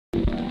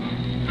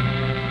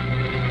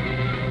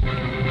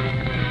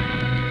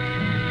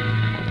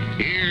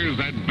Here's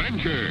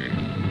adventure.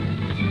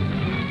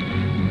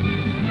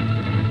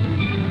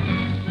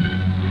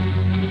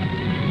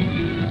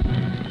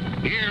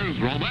 Here's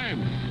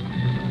romance.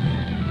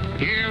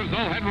 Here's O.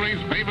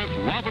 Henry's famous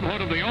Robin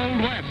Hood of the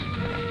Old West,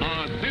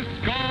 a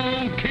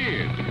Cisco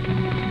Kid.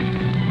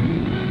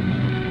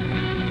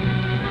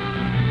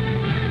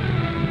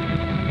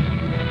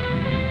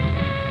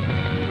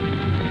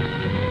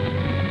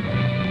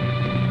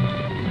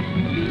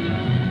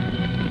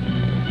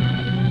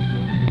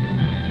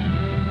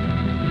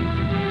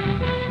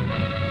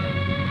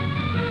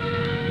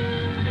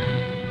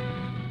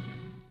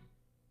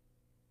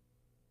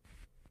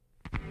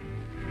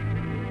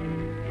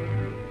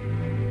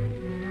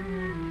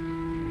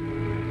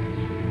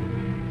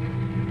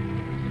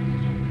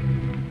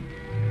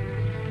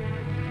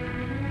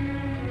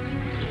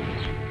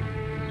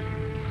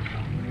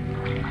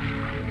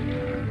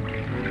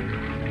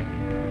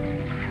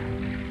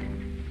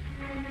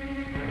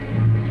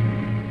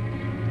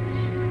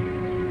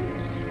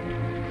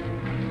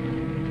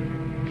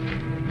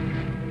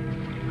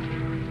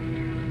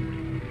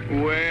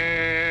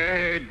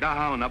 Way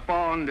down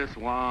upon the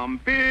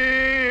swampy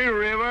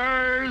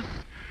rivers,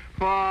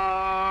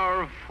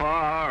 far,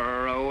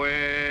 far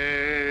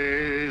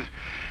away,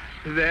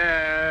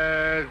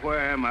 there's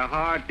where my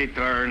heart did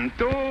turn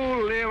to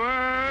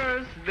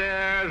livers,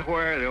 there's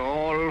where the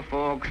old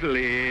folks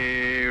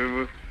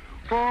live.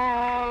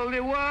 All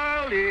the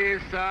world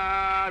is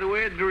sad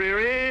with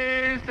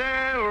dreary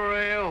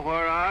sorrow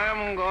where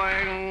I'm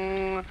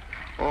going.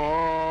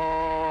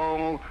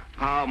 Oh,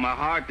 how my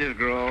heart is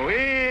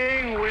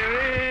growing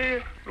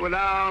weary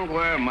down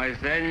where my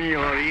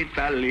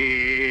senorita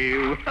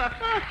live.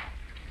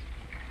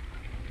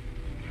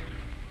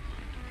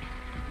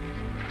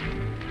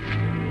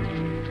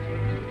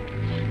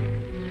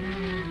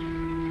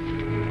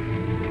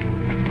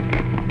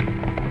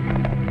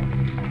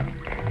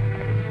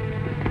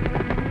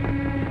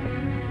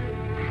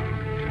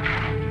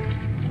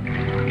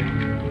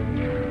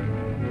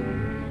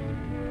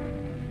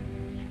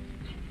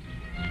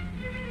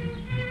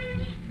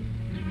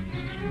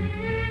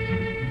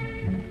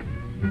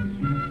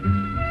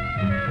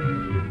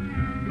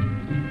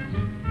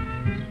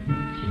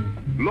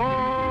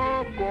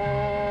 Loco,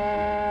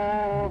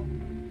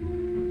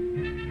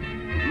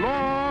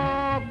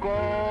 loco,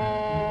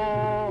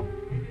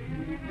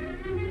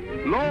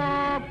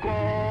 loco.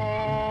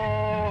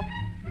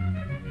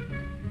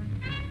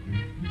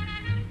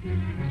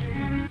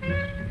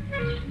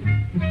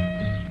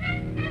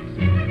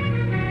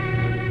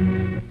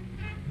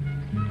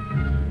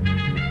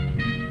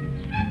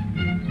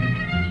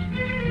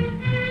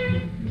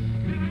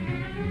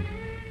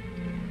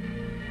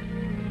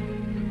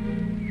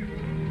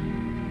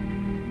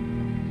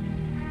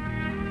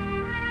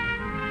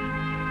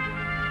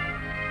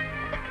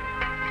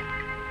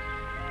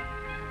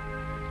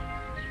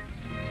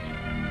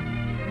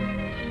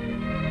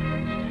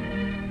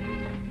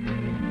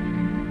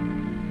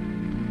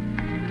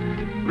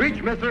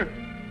 Reach, mister.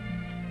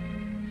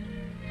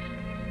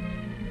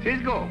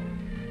 Cisco,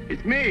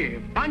 it's me,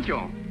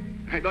 Pancho.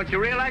 Don't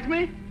you realize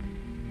me?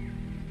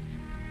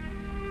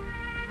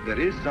 There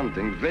is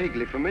something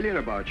vaguely familiar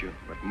about you,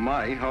 but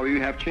my, how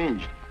you have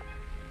changed.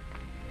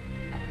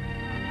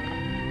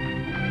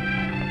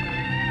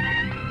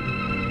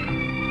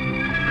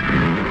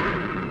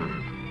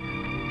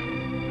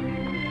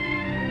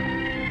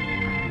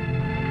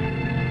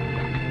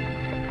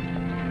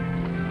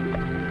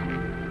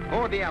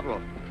 Oh,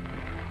 Diablo.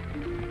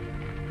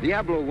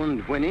 Diablo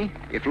wouldn't whinny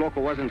if Loco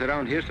wasn't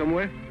around here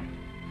somewhere.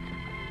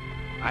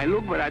 I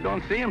look, but I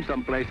don't see him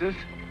some places.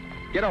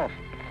 Get off.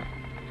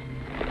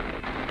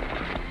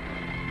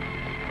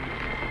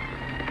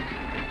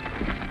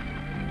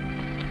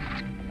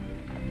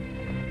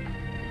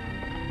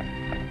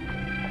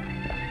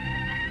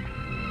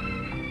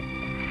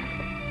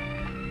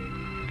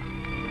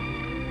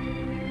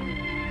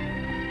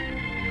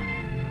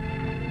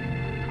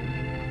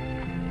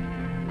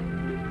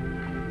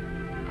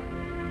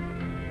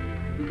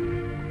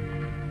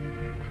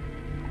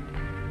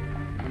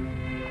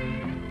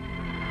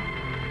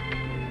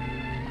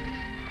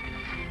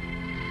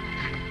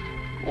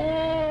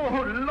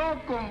 Oh,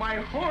 Loco, my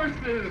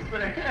horses.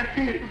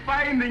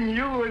 Finding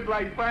you is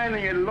like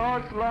finding a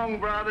lost long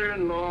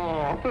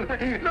brother-in-law.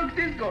 Look,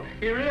 Cisco,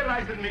 he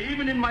realizes me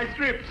even in my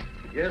strips.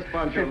 Yes,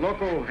 Pancho,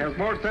 Loco has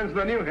more sense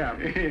than you have.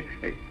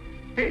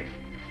 Hey,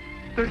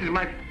 this is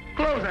my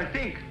clothes, I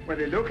think. Well,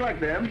 they look like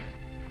them.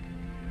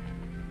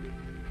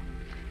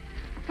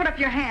 Put up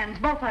your hands,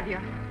 both of you.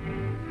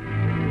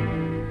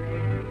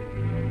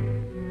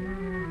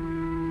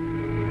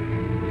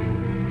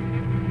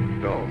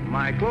 So,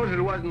 my clothes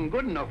wasn't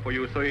good enough for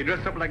you, so you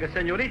dress up like a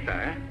señorita,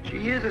 eh?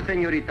 She is a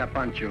señorita,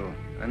 Pancho,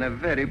 and a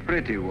very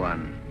pretty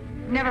one.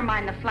 Never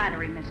mind the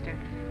flattery, mister.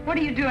 What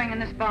are you doing in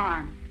this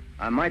barn?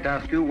 I might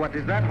ask you, what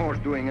is that horse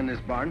doing in this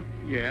barn?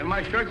 Yeah,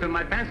 my shirts and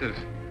my pants.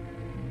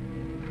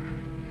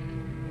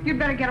 You'd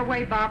better get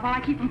away, Bob, while I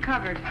keep them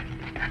covered.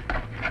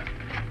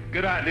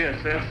 Good idea,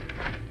 sis.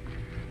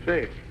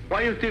 Say,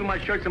 why you steal my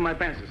shirts and my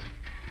pants?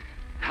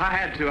 I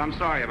had to. I'm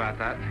sorry about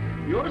that.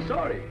 You're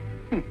sorry.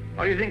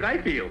 How do you think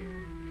I feel?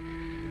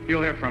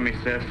 You'll hear from me,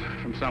 sis,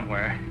 from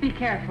somewhere. Be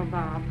careful,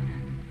 Bob.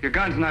 Your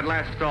gun's in that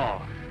last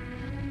stall.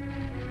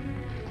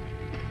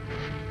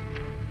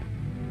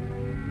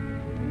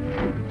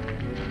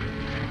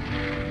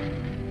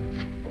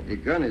 The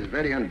gun is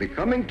very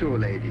unbecoming to a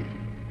lady.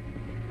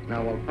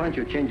 Now, while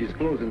Pancho changes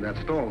clothes in that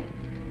stall,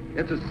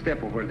 let's just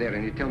step over there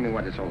and you tell me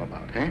what it's all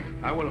about, eh?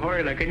 I will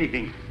hurry like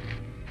anything.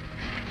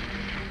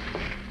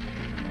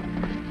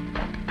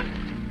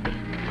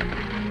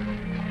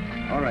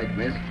 All right,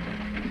 miss.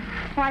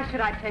 Why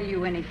should I tell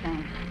you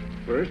anything?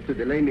 First, to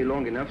delay me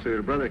long enough so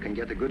your brother can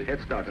get a good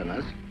head start on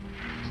us.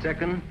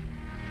 Second,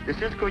 the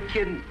Cisco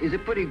kid is a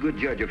pretty good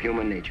judge of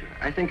human nature.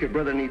 I think your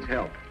brother needs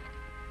help.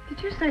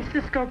 Did you say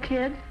Cisco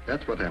kid?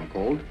 That's what I'm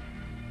called.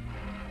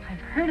 I've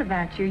heard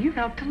about you. You've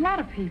helped a lot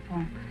of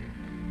people.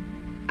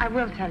 I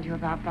will tell you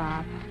about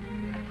Bob.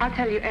 I'll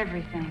tell you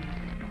everything.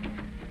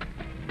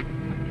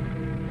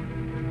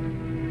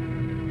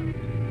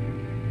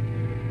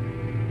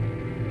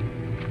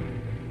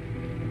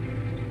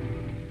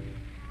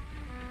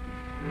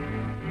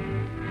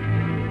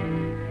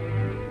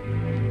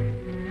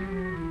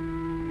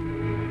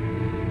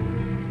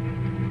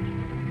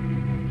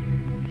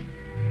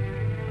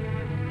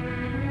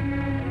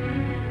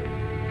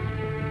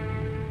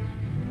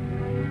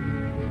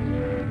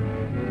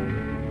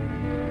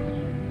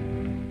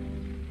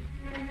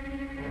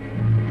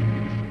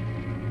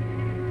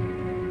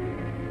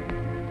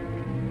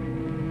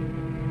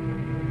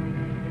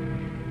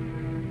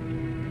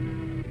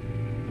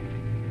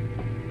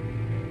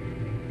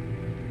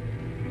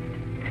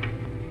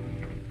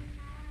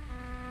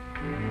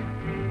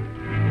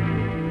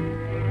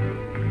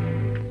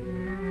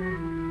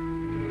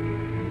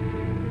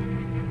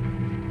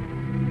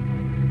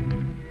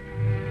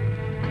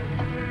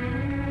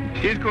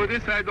 Cisco,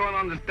 this I don't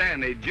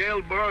understand. A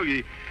jailbird,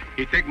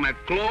 he take my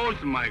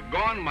clothes, my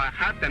gun, my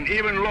hat, and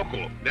even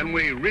local. Then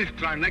we risk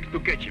our necks to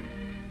catch him.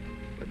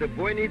 But the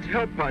boy needs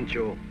help,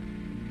 Pancho.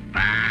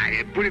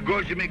 A pretty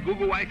girl, she make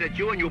Google eyes at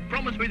you, and you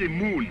promise me the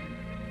moon.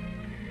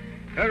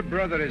 Her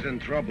brother is in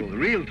trouble,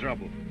 real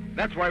trouble.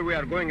 That's why we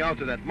are going out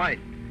to that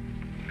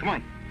mine. Come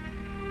on.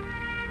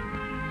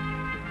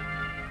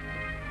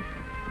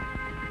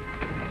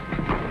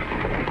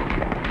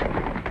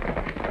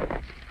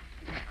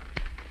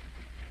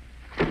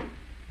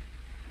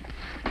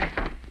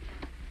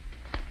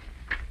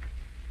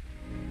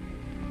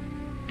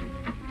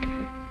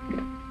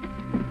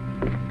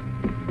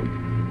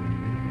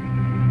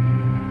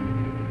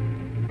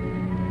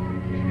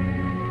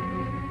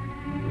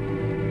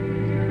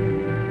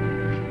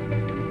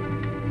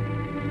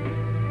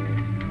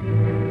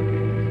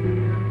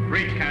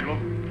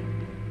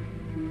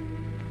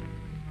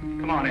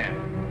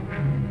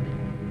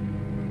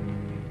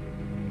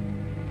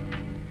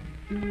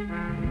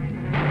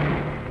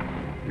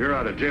 You're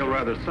out of jail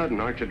rather sudden,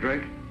 aren't you,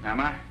 Drake? Am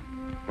I?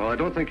 Well, I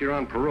don't think you're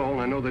on parole,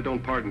 and I know they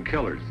don't pardon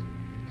killers.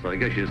 So I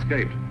guess you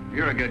escaped.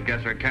 You're a good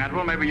guesser,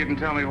 Cantwell. Maybe you can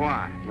tell me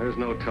why. There's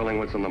no telling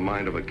what's in the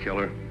mind of a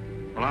killer.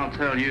 Well, I'll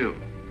tell you.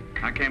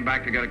 I came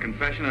back to get a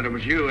confession that it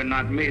was you and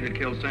not me that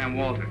killed Sam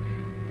Walter.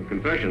 A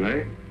confession,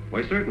 eh?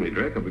 Why, certainly,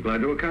 Drake. I'll be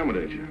glad to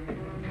accommodate you.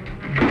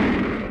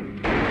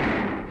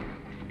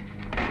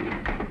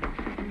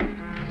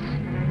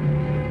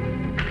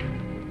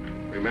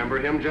 Remember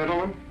him,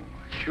 gentlemen?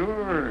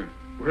 Sure.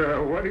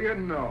 Well, what do you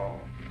know?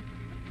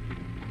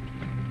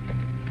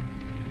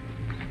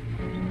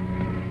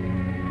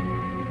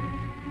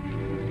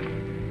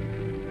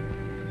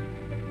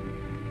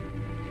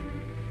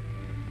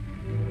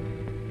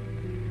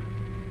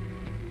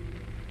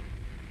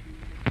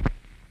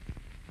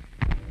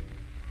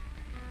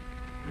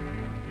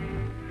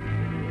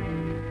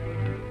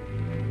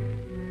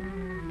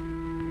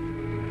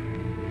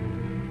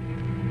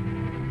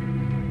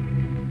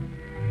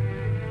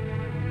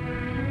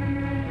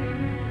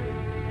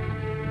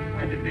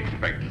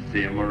 Expect to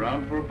see him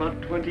around for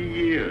about 20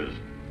 years.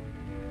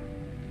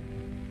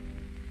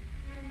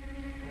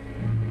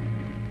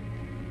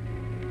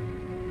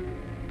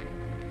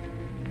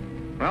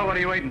 Well, what are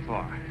you waiting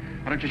for?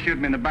 Why don't you shoot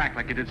me in the back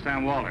like you did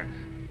Sam Walter?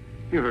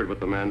 You heard what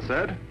the man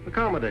said.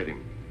 Accommodate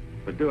him.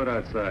 But do it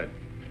outside.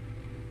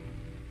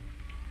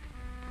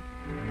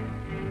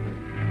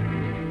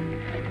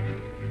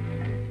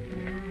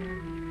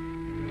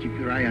 Keep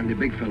your eye on the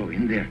big fellow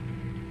in there.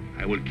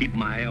 I will keep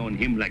my eye on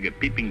him like a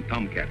peeping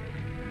tomcat.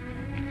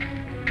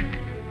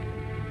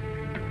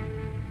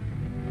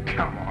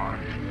 Come on.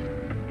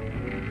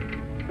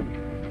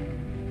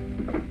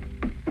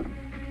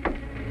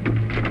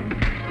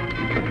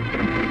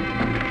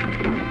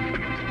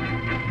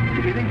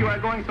 If you think you are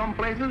going some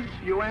places,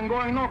 you ain't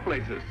going no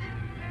places.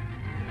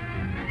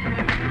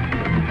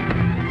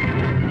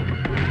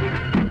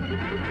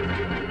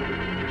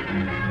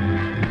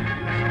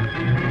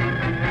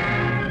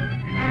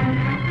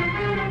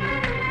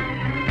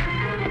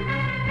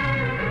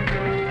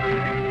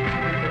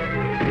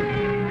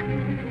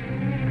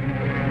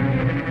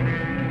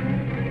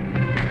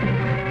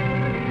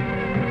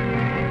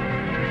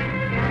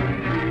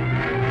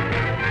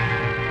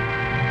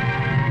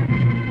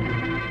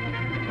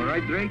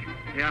 Drake?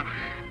 Yeah.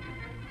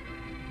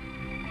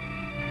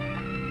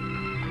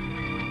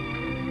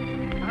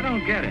 I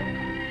don't get it.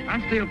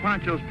 I steal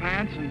Pancho's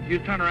pants and you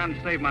turn around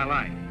and save my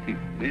life.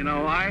 You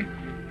know why?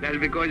 That's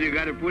because you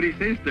got a pretty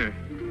sister.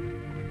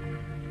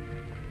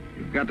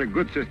 You've got a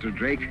good sister,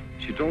 Drake.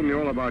 She told me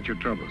all about your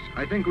troubles.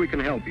 I think we can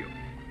help you.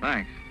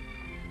 Thanks.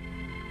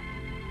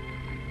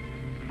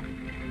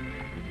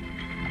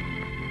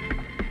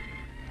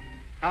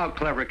 How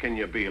clever can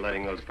you be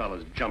letting those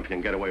fellas jump you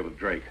and get away with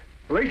Drake?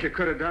 The least you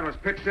could have done was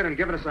pitched in and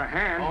given us a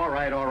hand. All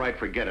right,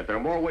 forget it. There are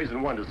more ways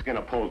than one to skin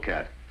a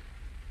polecat.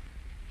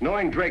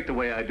 Knowing Drake the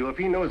way I do, if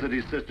he knows that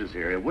his sister's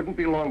here, it wouldn't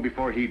be long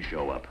before he'd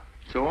show up.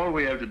 So all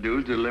we have to do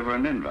is deliver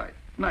an invite.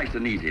 Nice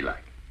and easy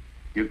like.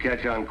 You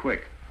catch on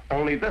quick.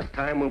 Only this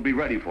time we'll be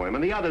ready for him,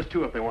 and the others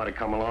too if they want to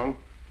come along.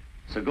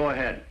 So go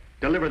ahead,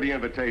 deliver the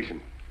invitation.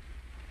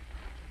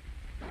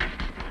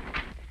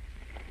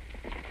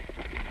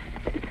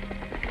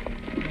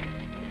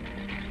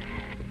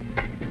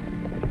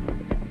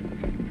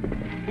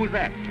 Who's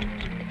that?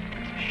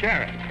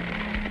 Sheriff.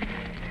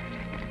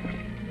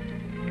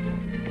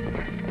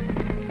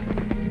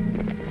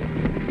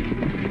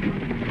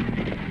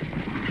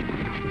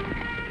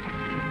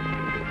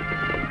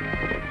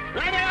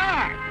 There they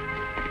are!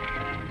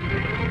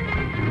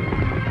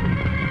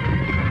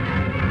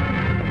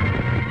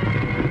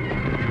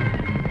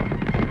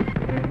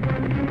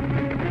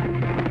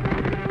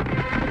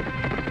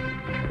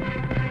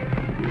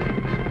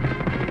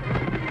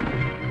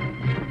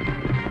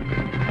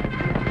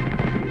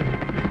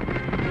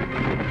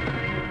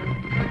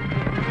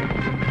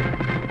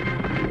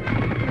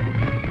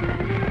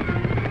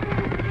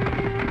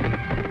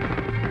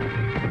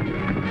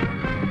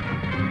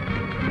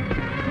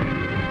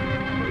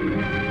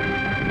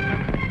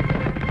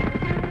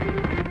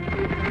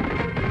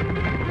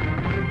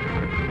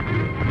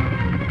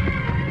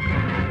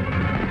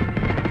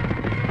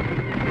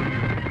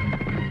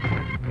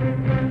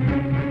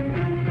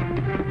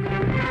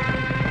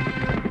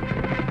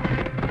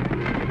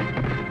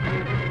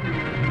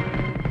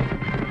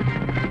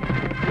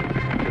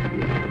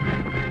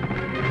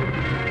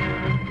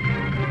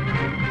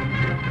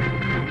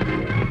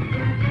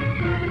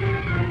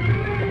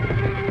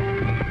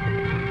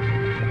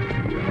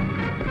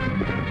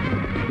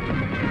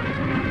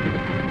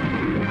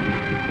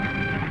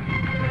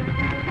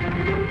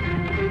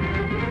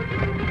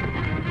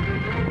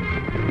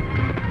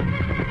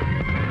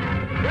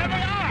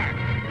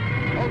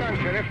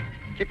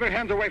 Keep your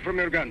hands away from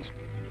your guns.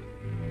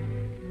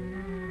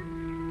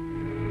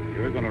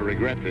 You're going to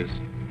regret this.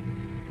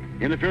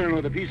 Interfering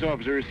with a peace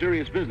officer is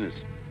serious business,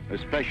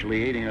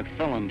 especially aiding a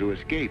felon to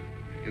escape.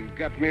 You've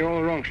got me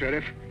all wrong,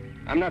 Sheriff.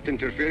 I'm not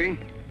interfering.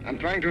 I'm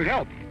trying to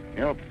help.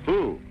 Help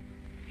who?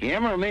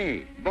 Him or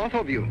me? Both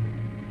of you.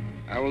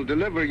 I will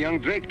deliver young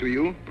Drake to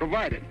you,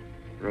 provided.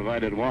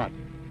 Provided what?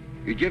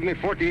 You give me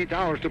 48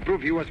 hours to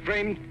prove he was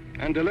framed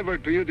and deliver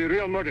to you the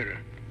real murderer.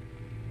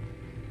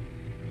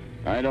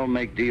 I don't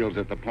make deals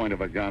at the point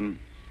of a gun.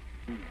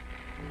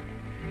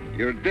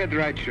 You're dead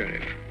right,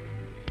 Sheriff.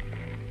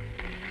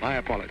 My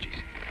apologies.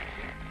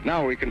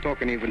 Now we can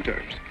talk in even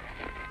terms.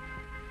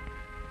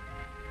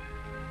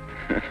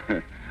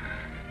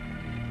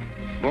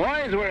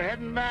 Boys, we're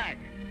heading back,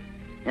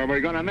 or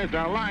we're gonna miss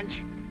our lunch.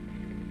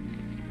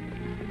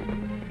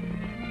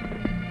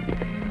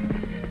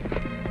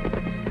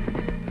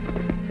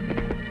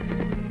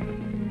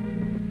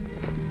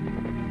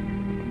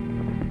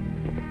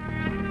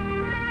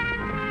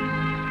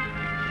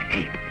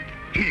 Hey,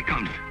 here it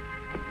comes.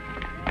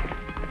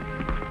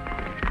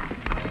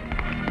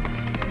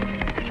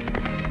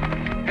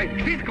 Hey,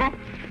 Cisco!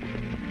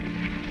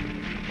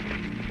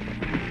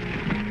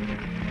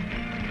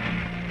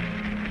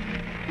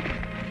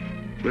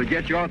 We'll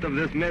get you out of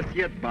this mess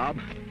yet, Bob.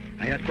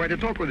 I had quite a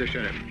talk with the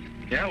sheriff.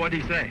 Yeah, what'd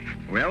he say?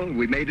 Well,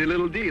 we made a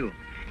little deal.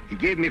 He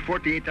gave me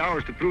 48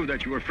 hours to prove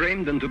that you were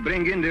framed and to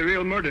bring in the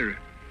real murderer.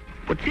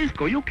 But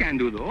Cisco, you can't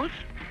do those.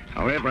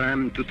 However,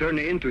 I'm to turn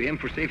into him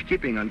for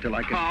safekeeping until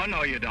I can... Oh,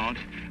 no, you don't.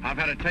 I've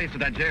had a taste of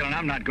that jail, and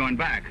I'm not going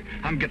back.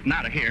 I'm getting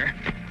out of here.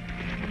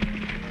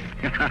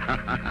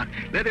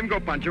 Let him go,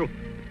 Pancho.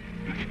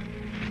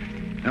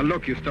 Now,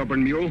 look, you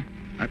stubborn mule.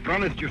 I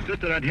promised your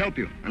sister I'd help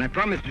you, and I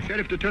promised the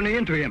sheriff to turn you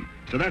into him.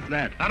 So that's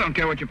that. I don't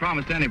care what you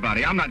promised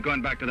anybody. I'm not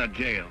going back to that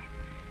jail.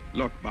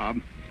 Look,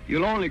 Bob,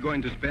 you're only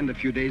going to spend a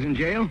few days in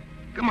jail.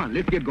 Come on,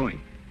 let's get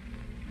going.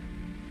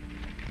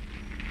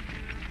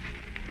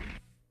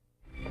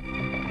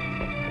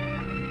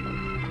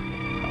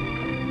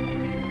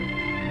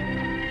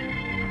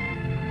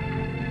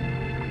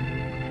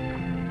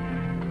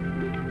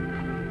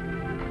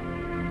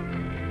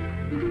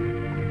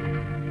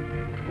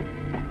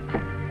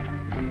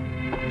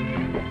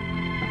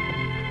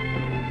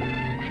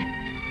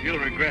 You'll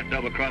regret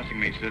double-crossing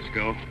me,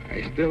 Cisco.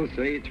 I still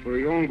say it's for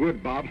your own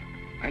good, Bob.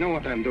 I know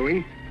what I'm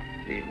doing.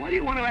 Hey, why do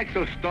you want to act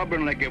so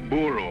stubborn like a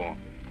burro?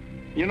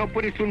 You know,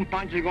 pretty soon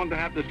Pancho's going to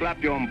have to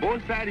slap you on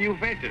both sides of your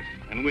faces.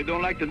 And we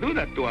don't like to do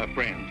that to our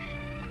friends.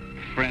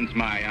 Friends,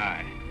 my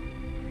eye.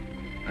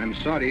 I'm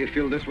sorry you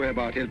feel this way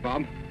about it,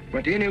 Bob.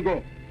 But in you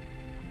go.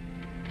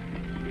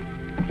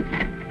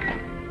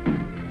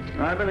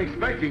 I've been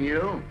expecting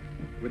you.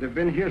 Would have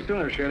been here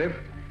sooner, Sheriff.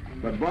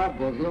 But Bob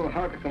was a little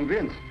hard to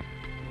convince.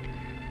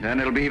 Then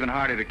it'll be even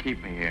harder to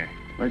keep me here.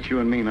 Let you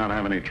and me not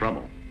have any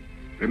trouble.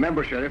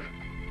 Remember, Sheriff,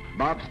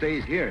 Bob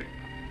stays here.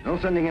 No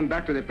sending him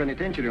back to the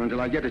penitentiary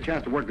until I get a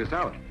chance to work this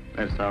out.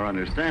 That's our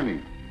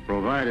understanding.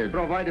 Provided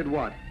Provided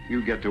what?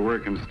 you get to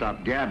work and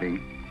stop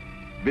gabbing.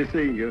 Be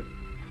seeing you.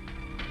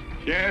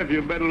 Sheriff,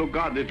 you better look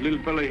out. This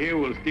little fella here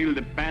will steal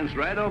the pants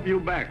right off your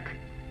back.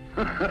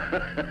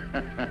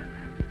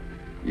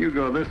 You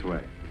go this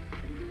way.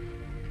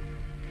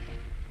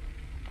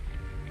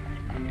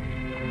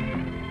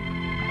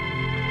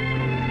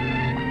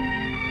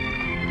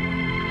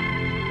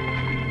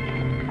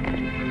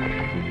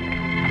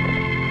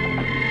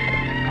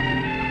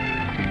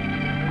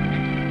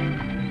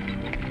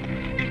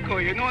 Cisco,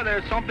 you know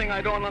there's something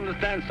I don't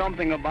understand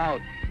something about.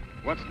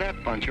 What's that,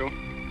 Pancho?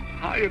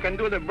 How you can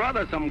do the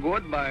brother some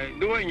good by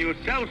doing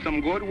yourself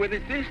some good with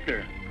his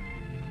sister.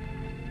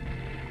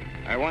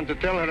 I want to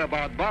tell her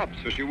about Bob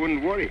so she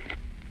wouldn't worry.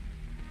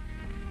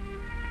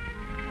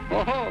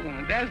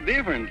 Oh, that's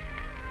different,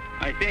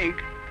 I think.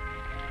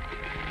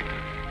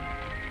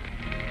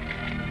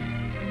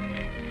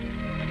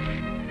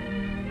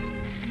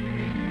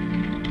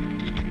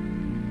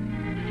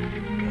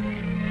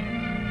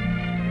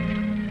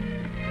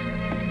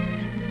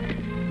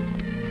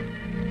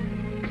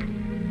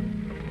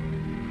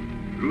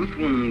 Ruth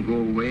wouldn't go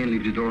away and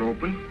leave the door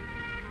open.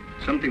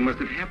 Something must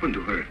have happened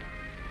to her.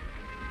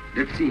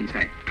 Let's see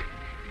inside.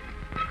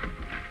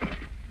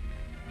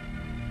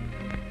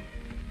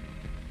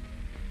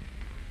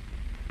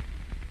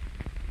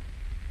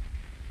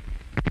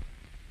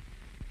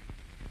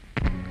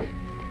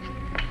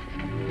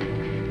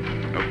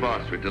 Oh,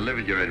 boss, we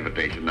delivered your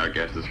invitation. Our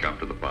guest has come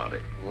to the party.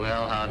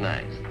 Well, how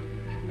nice.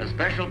 A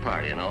special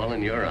party and all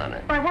in your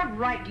honor. By what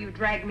right do you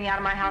drag me out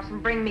of my house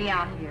and bring me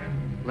out here?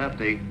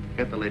 Lefty,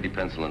 get the lady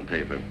pencil and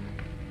paper.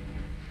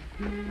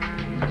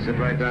 Sit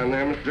right down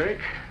there, Miss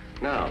Drake.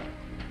 Now,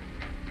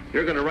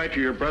 you're going to write to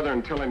your brother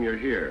and tell him you're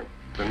here.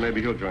 Then maybe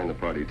he'll join the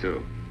party,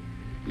 too.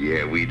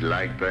 Yeah, we'd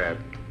like that.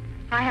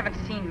 I haven't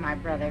seen my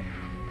brother.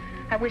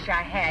 I wish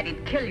I had.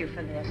 He'd kill you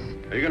for this.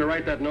 Are you going to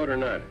write that note or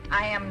not?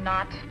 I am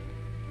not.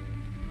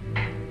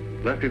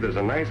 Lefty, there's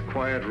a nice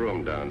quiet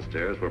room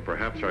downstairs where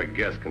perhaps our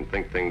guest can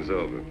think things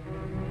over.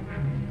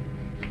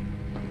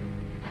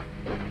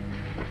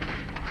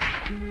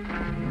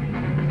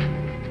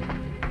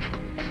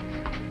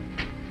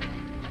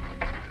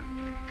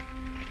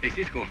 Hey,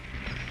 Cisco,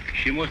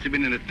 she must have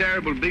been in a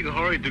terrible big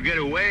hurry to get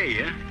away,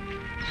 yeah?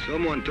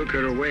 Someone took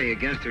her away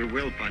against her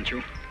will,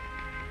 Pancho.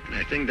 And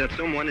I think that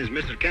someone is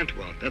Mr.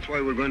 Cantwell. That's why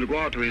we're going to go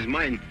out to his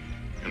mine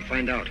and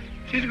find out.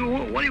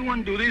 Cisco, what do you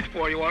want to do this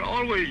for? You are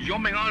always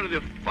jumping out of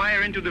the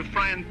fire into the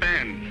frying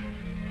pan.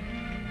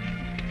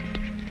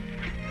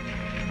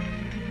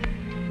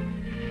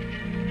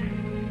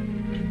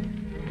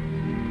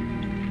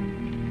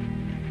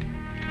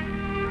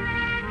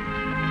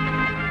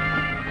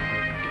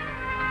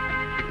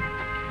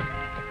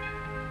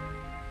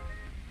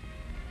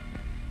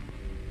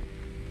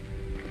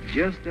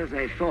 Just as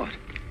I thought.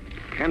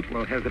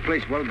 Cantwell has the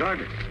place well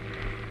guarded.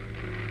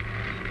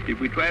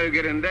 If we try to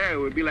get in there,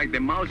 we'll be like the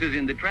mouses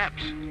in the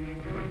traps.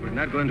 But we're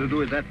not going to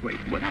do it that way.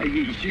 But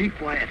she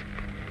quiet.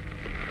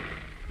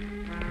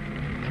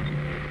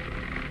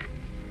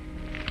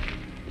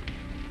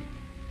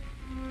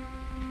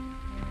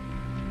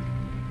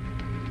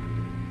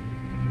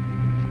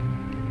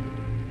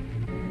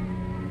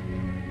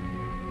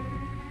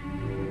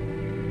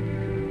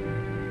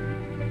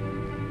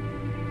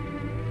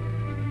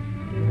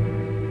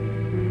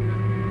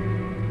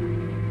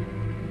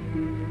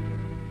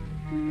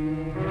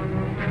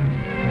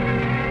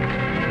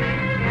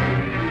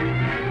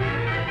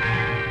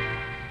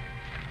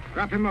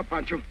 Wrap him up,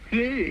 Pancho.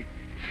 Hey.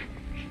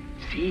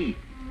 See.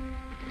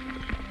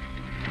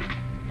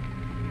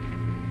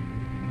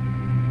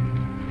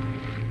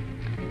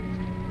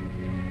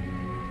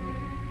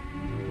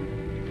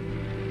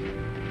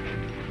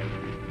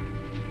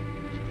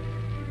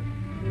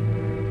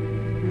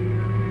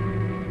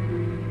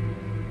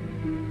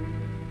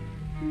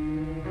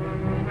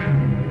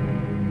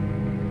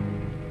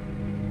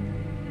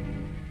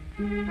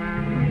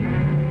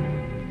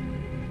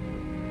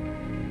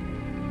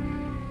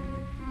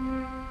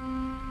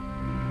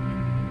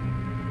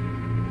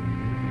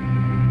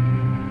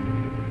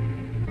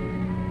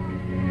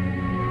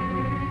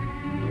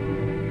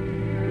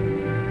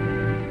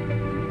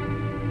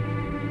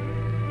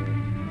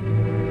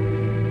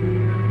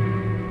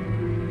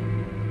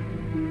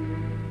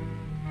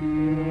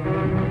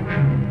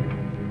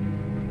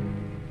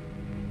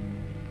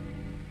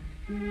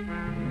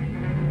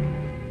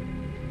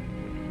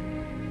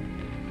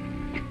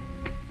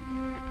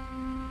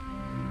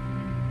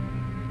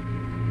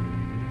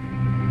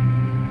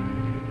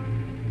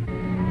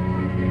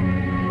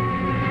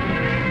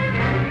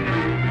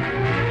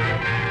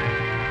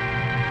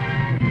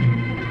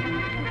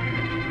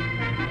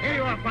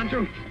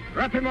 Pancho.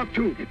 Wrap him up,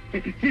 too.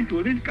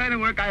 Cisco, this kind of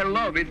work I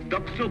love. It's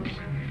duck soups.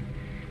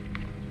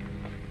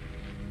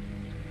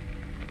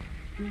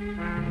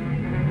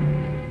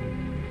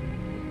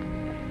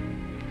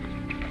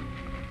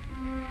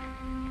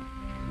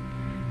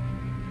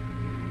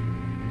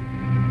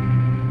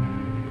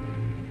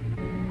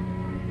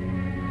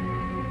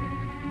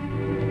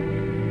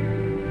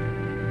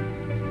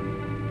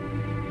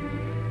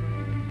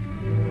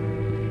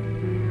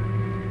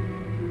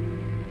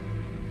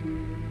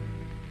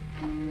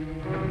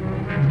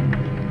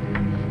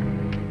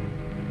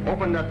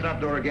 Open that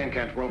trapdoor again,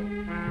 Cantwell.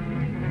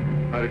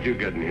 How did you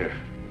get in here?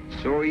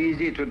 So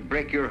easy it would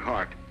break your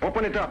heart.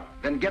 Open it up,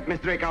 then get Miss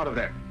Drake out of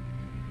there.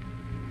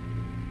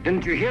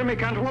 Didn't you hear me,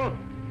 Cantwell?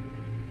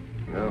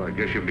 Well, I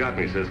guess you've got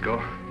me,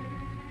 Cisco.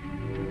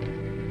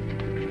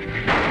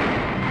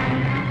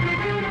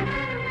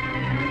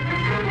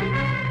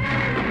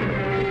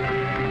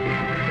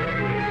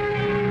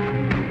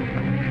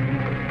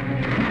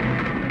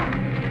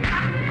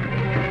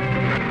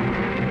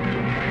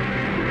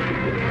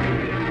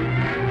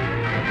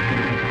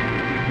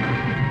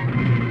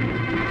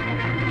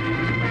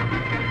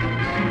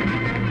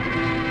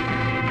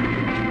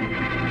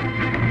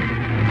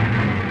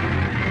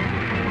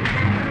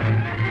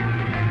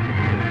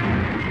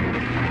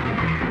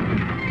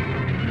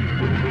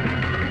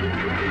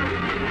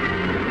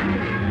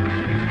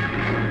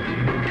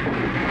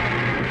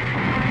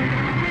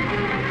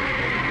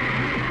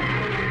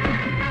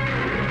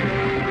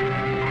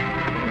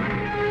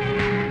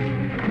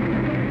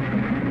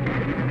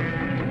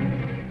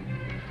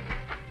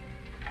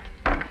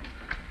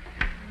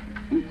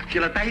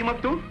 Shall I tie him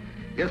up too?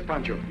 Yes,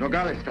 Pancho.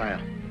 Nogales style.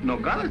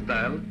 Nogales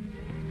style?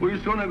 We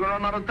soon are going to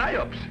run out of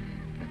tie-ups.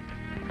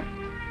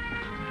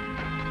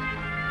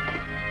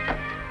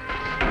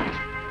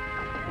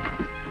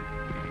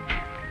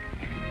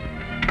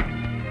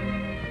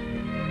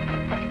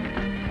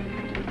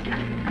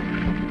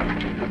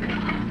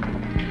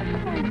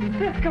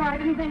 Cisco, I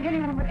didn't think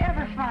anyone would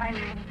ever find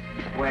me.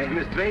 Why,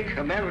 Miss Drake,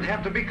 a man would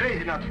have to be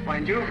crazy not to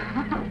find you.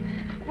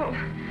 Well,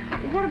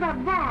 what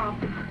about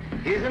Bob?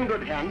 He's in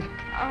good hands.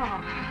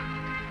 Oh.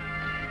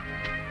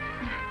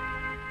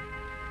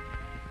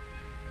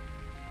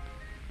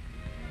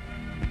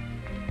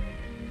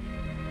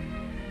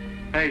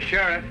 Hey,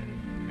 Sheriff.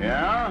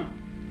 Yeah?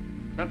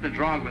 Something's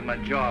wrong with my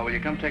jaw. Will you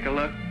come take a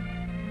look?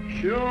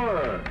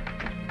 Sure.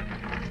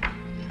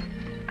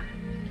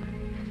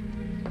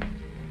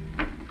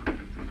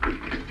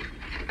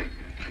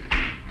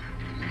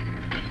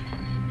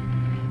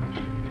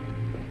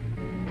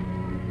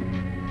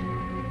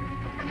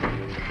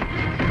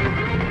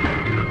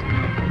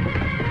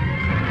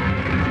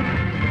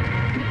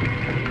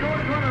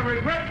 You're going to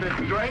regret this,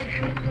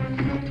 Drake.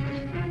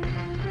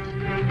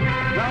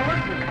 Now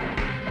listen,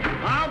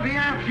 I'll be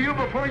after you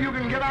before you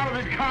can get out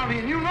of this county,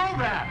 and you know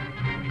that.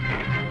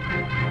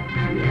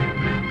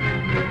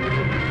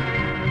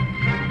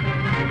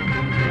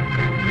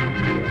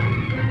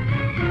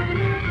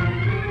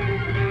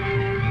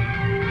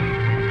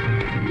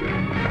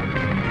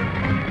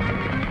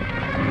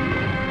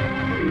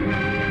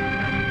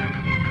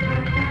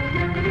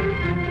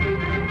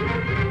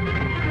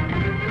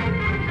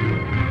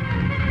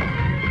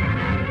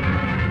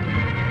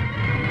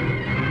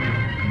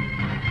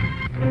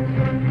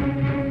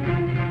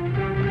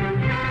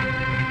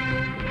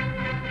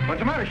 What's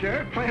the matter,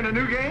 Sheriff? Playing a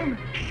new game?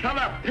 Shut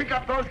up. Pick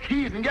up those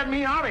keys and get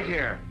me out of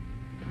here.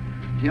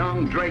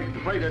 Young Drake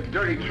played a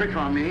dirty trick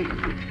on me.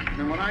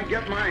 And when I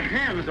get my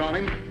hands on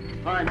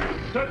him, I'm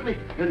certainly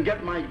going to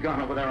get my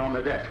gun over there on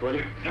the desk, will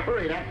you?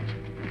 Hurry up.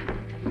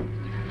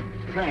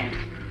 Thanks.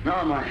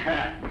 Now my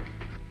hat.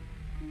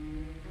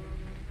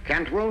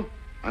 Cantwell,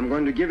 I'm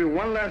going to give you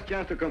one last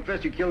chance to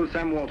confess you killed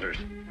Sam Walters.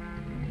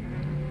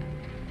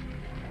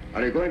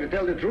 Are you going to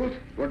tell the truth,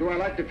 or do I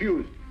light the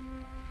fuse?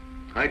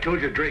 I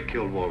told you Drake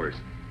killed Walters.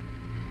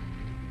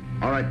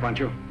 All right,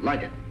 Pancho,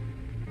 light it.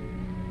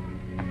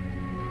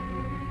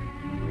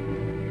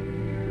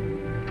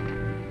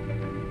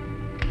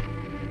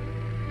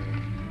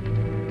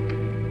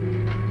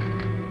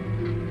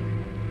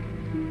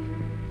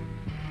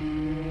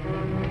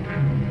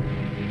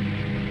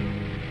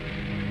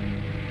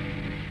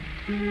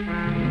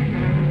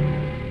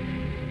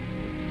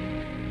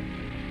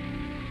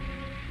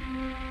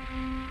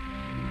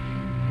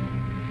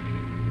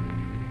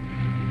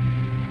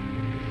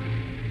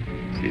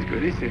 Cisco,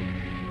 this is a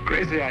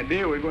crazy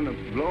idea. We're going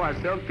to blow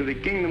ourselves till the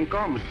kingdom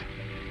comes.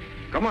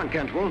 Come on,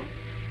 Cantwell.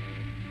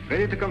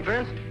 Ready to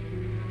confess?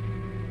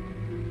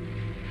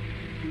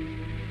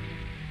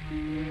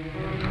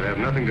 I have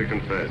nothing to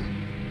confess.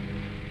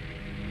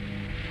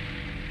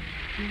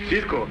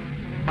 Cisco,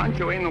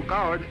 Pancho ain't no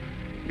coward,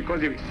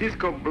 because if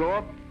Cisco blow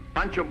up,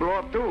 Pancho blow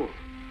up too.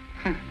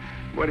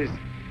 But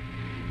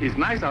it's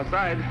nice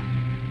outside.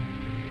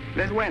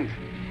 Let's went.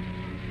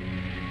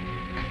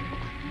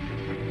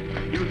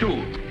 You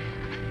too.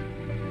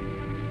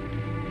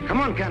 Come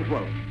on,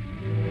 Cantwell.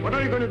 What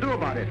are you going to do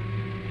about it?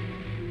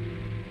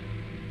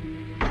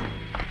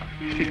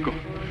 Cisco,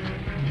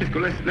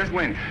 let's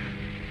went.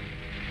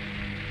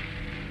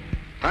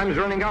 Time's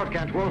running out,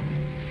 Cantwell.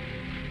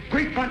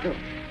 Quick, Pancho.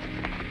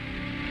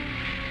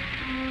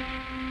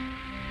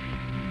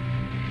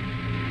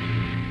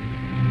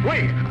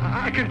 Wait,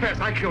 I confess,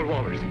 I killed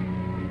Walters.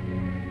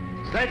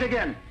 Say it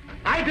again.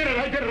 I did it.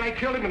 I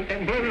killed him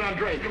and blamed it on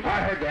Drake.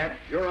 I heard that.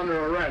 You're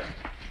under arrest.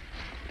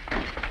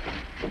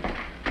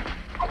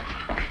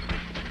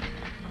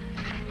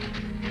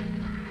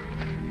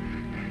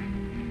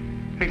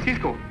 Hey,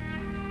 Cisco,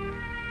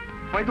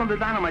 why don't the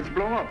dynamites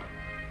blow up?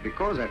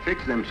 Because I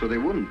fixed them so they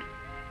wouldn't.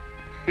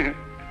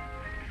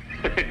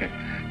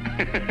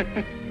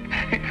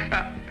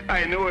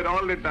 I knew it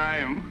all the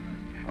time.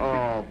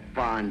 Oh,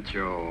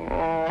 Pancho.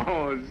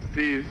 Oh,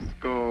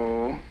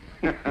 Cisco.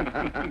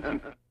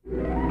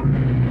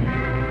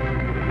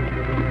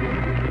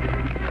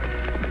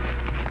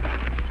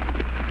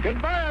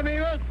 Goodbye,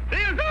 amigos. See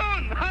you soon.